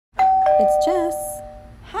It's Jess.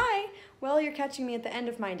 Hi! Well, you're catching me at the end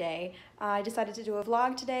of my day. I decided to do a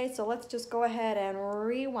vlog today, so let's just go ahead and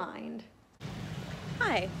rewind.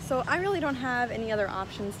 Hi! So I really don't have any other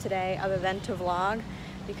options today other than to vlog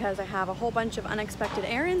because I have a whole bunch of unexpected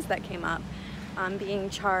errands that came up. I'm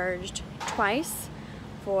being charged twice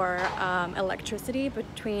for electricity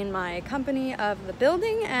between my company of the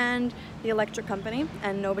building and the electric company,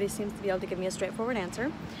 and nobody seems to be able to give me a straightforward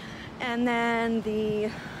answer. And then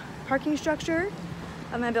the parking structure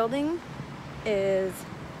of my building is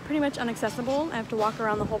pretty much inaccessible. I have to walk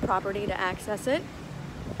around the whole property to access it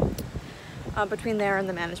between there and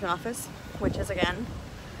the management office, which is again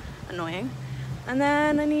annoying. And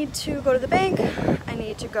then I need to go to the bank, I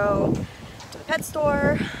need to go to the pet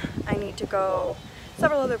store, I need to go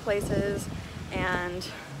several other places, and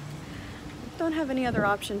don't have any other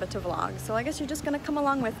option but to vlog. So I guess you're just gonna come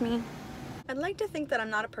along with me. I'd like to think that I'm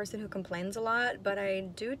not a person who complains a lot, but I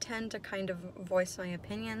do tend to kind of voice my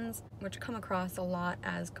opinions, which come across a lot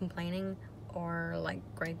as complaining or like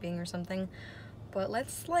griping or something. But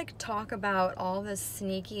let's like talk about all the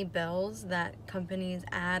sneaky bills that companies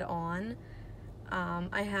add on.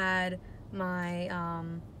 I had my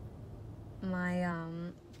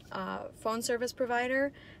phone service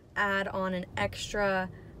provider add on an extra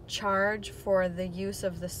charge for the use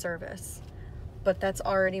of the service. But that's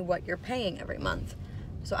already what you're paying every month.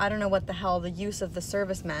 So I don't know what the hell the use of the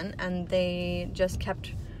service meant, and they just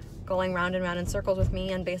kept going round and round in circles with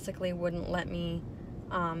me and basically wouldn't let me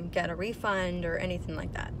get a refund or anything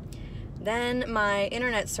like that. Then my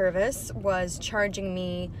internet service was charging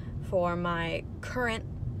me for my current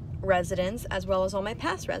residence as well as all my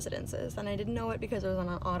past residences, and I didn't know it because it was on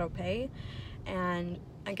an auto pay, and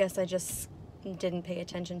I guess I just didn't pay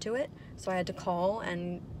attention to it, so I had to call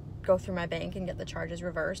and go through my bank and get the charges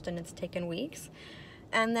reversed, and it's taken weeks.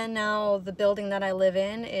 And then now the building that I live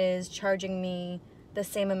in is charging me the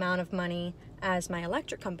same amount of money as my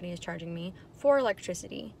electric company is charging me for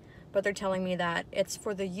electricity, but they're telling me that it's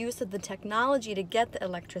for the use of the technology to get the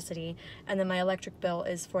electricity, and then my electric bill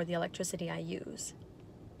is for the electricity I use.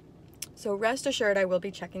 So rest assured I will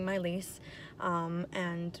be checking my lease,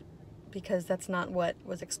 and because that's not what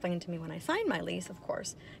was explained to me when I signed my lease, of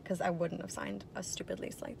course, because I wouldn't have signed a stupid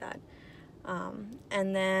lease like that.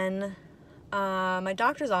 And then my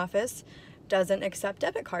doctor's office doesn't accept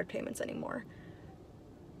debit card payments anymore.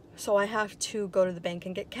 So I have to go to the bank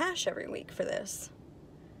and get cash every week for this.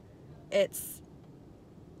 It's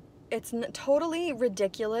totally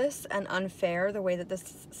ridiculous and unfair the way that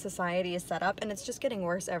this society is set up, and it's just getting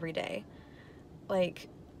worse every day. Like,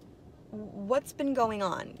 what's been going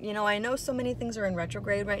on? You know, I know so many things are in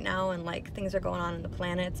retrograde right now and like things are going on in the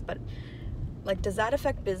planets, but like, does that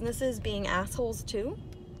affect businesses being assholes too?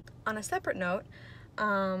 On a separate note,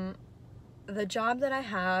 the job that I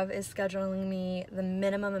have is scheduling me the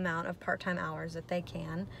minimum amount of part-time hours that they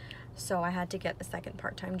can, so I had to get a second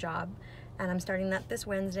part-time job, and I'm starting that this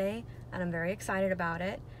Wednesday, and I'm very excited about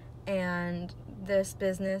it. And this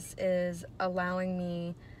business is allowing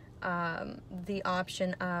me the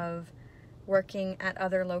option of working at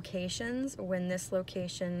other locations when this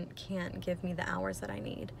location can't give me the hours that I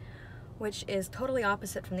need, which is totally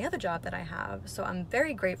opposite from the other job that I have. So I'm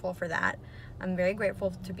very grateful for that. I'm very grateful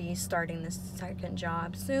to be starting this second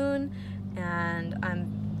job soon, and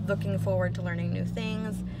I'm looking forward to learning new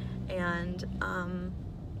things and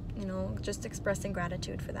you know, just expressing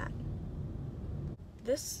gratitude for that.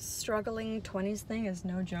 This struggling 20s thing is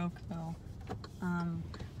no joke though.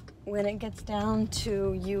 When it gets down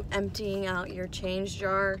to you emptying out your change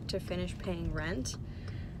jar to finish paying rent,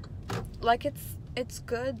 like it's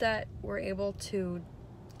good that we're able to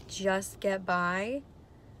just get by,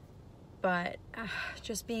 but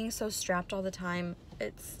just being so strapped all the time,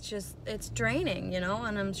 it's draining, you know.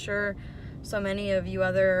 And I'm sure so many of you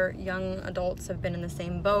other young adults have been in the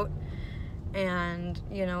same boat, and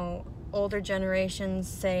you know, older generations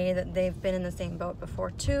say that they've been in the same boat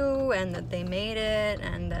before too, and that they made it,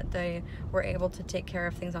 and that they were able to take care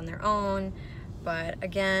of things on their own. But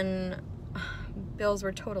again, bills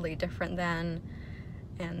were totally different then,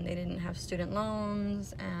 and they didn't have student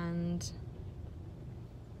loans and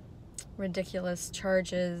ridiculous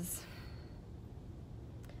charges.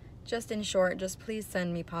 Just in short, just please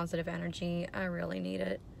send me positive energy. I really need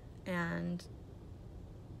it, and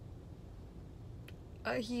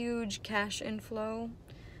a huge cash inflow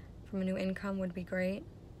from a new income would be great.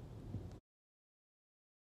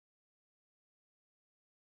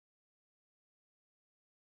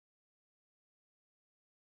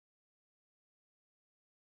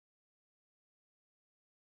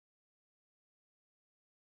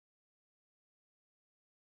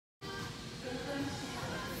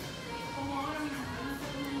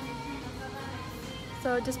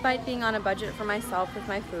 So despite being on a budget for myself with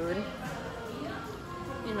my food,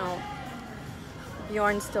 you know,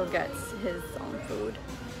 Bjorn still gets his own food.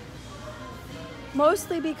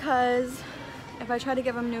 Mostly because if I try to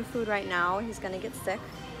give him new food right now, he's gonna get sick.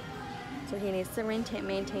 So he needs to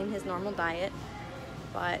maintain his normal diet.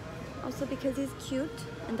 But also because he's cute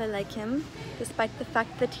and I like him, despite the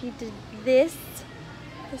fact that he did this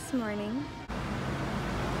morning.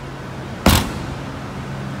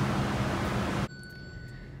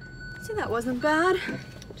 See, that wasn't bad.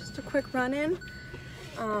 Just a quick run-in.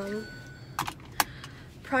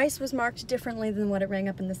 Price was marked differently than what it rang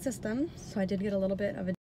up in the system, so I did get a little bit of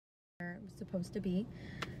a where it was supposed to be,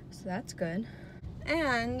 so that's good.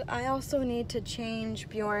 And I also need to change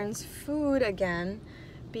Bjorn's food again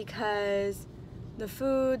because the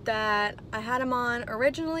food that I had him on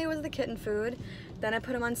originally was the kitten food. Then I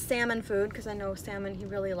put him on salmon food because I know salmon he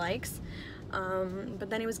really likes. But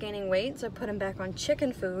then he was gaining weight, so I put him back on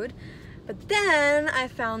chicken food. But then I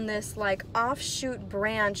found this like offshoot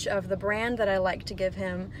branch of the brand that I like to give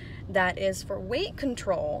him that is for weight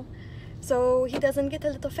control, so he doesn't get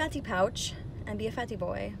the little fatty pouch and be a fatty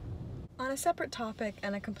boy. On a separate topic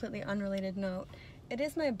and a completely unrelated note, it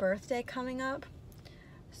is my birthday coming up.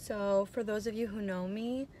 So for those of you who know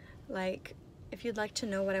me, like, if you'd like to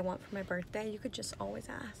know what I want for my birthday, you could just always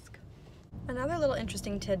ask. Another little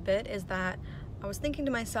interesting tidbit is that I was thinking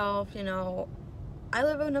to myself, you know, I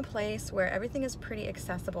live in a place where everything is pretty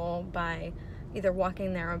accessible by either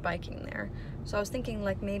walking there or biking there. So I was thinking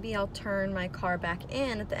like maybe I'll turn my car back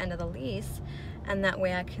in at the end of the lease, and that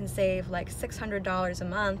way I can save like $600 a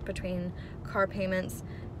month between car payments,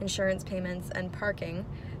 insurance payments, and parking.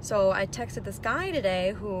 So I texted this guy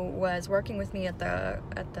today who was working with me at the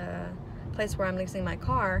place where I'm leasing my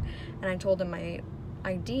car, and I told him my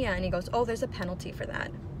idea, and he goes, oh, there's a penalty for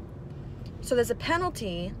that. So there's a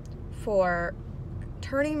penalty for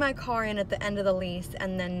turning my car in at the end of the lease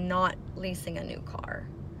and then not leasing a new car.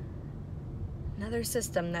 Another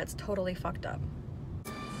system that's totally fucked up.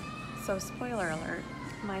 So spoiler alert,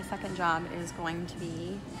 my second job is going to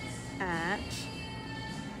be at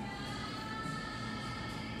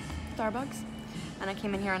Starbucks, and I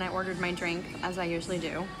came in here and I ordered my drink as I usually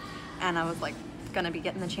do, and I was like gonna be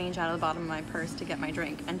getting the change out of the bottom of my purse to get my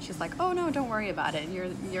drink, and she's like, oh no, don't worry about it,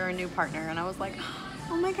 you're a new partner. And I was like,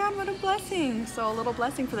 oh my god, what a blessing. So a little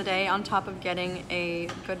blessing for the day on top of getting a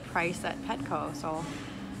good price at Petco. So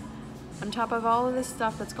on top of all of this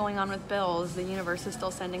stuff that's going on with bills, the universe is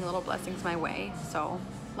still sending little blessings my way. So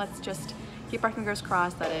let's just keep our fingers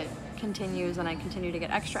crossed that it continues and I continue to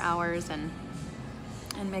get extra hours and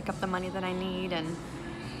make up the money that I need, and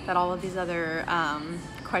that all of these other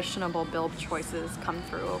questionable bill choices come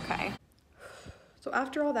through okay. So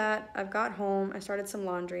after all that, I've got home, I started some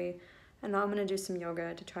laundry, and now I'm gonna do some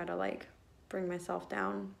yoga to try to like bring myself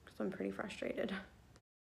down because I'm pretty frustrated.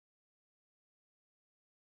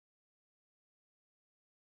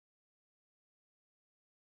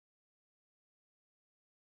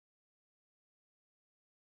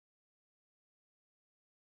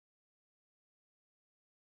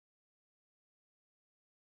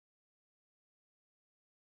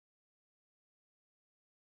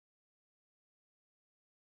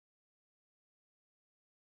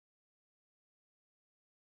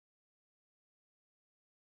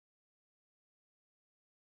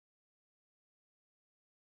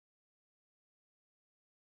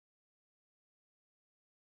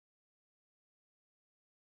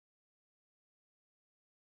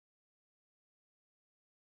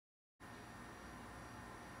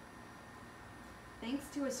 Thanks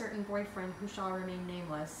to a certain boyfriend who shall remain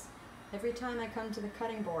nameless, every time I come to the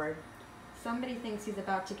cutting board, somebody thinks he's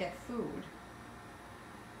about to get food.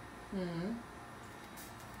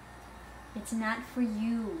 It's not for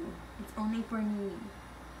you. It's only for me.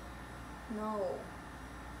 No.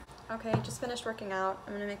 Okay, just finished working out.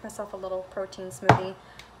 I'm gonna make myself a little protein smoothie.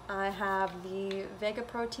 I have the Vega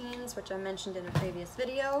proteins, which I mentioned in a previous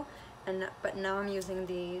video, but now I'm using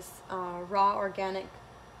these raw organic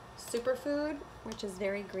superfood, which is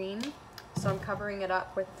very green. So I'm covering it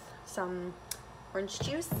up with some orange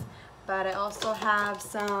juice, but I also have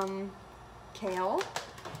some kale,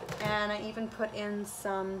 and I even put in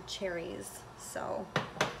some cherries. So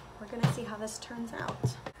we're gonna see how this turns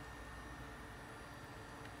out.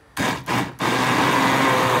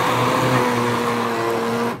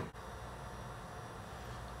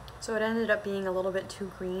 So it ended up being a little bit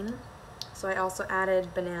too green, so I also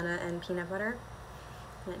added banana and peanut butter,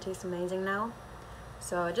 and it tastes amazing now.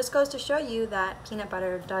 So it just goes to show you that peanut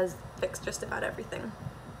butter does fix just about everything.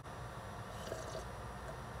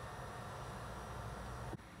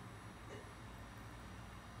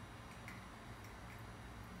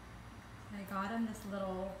 got him this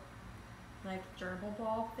little like gerbil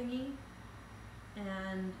ball thingy,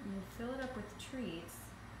 and you fill it up with treats,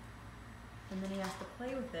 and then he has to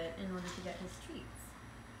play with it in order to get his treats.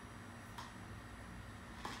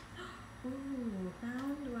 Ooh,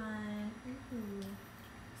 found one. Ooh.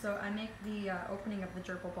 So I make the opening of the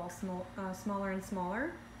gerbil ball smaller and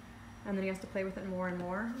smaller, and then he has to play with it more and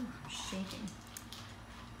more. Ooh, I'm shaking.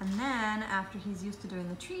 And then after he's used to doing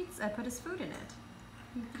the treats, I put his food in it.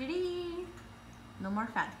 No more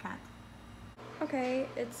fat cat. Okay,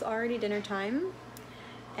 it's already dinner time,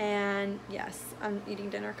 and yes, I'm eating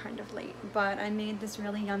dinner kind of late, but I made this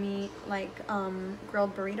really yummy like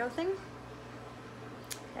grilled burrito thing.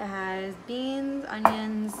 It has beans,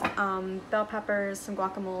 onions, bell peppers, some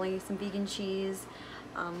guacamole, some vegan cheese,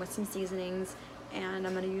 with some seasonings, and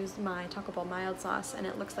I'm gonna use my Taco Bell mild sauce, and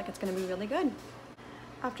it looks like it's gonna be really good.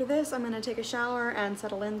 After this, I'm gonna take a shower and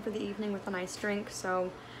settle in for the evening with a nice drink.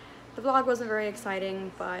 So the vlog wasn't very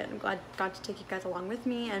exciting, but I'm glad I got to take you guys along with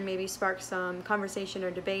me and maybe spark some conversation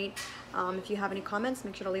or debate. If you have any comments,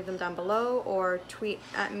 make sure to leave them down below, or tweet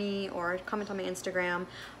at me, or comment on my Instagram.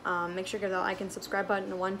 Make sure to give that like and subscribe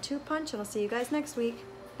button a 1-2 punch, and I'll see you guys next week.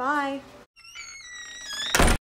 Bye!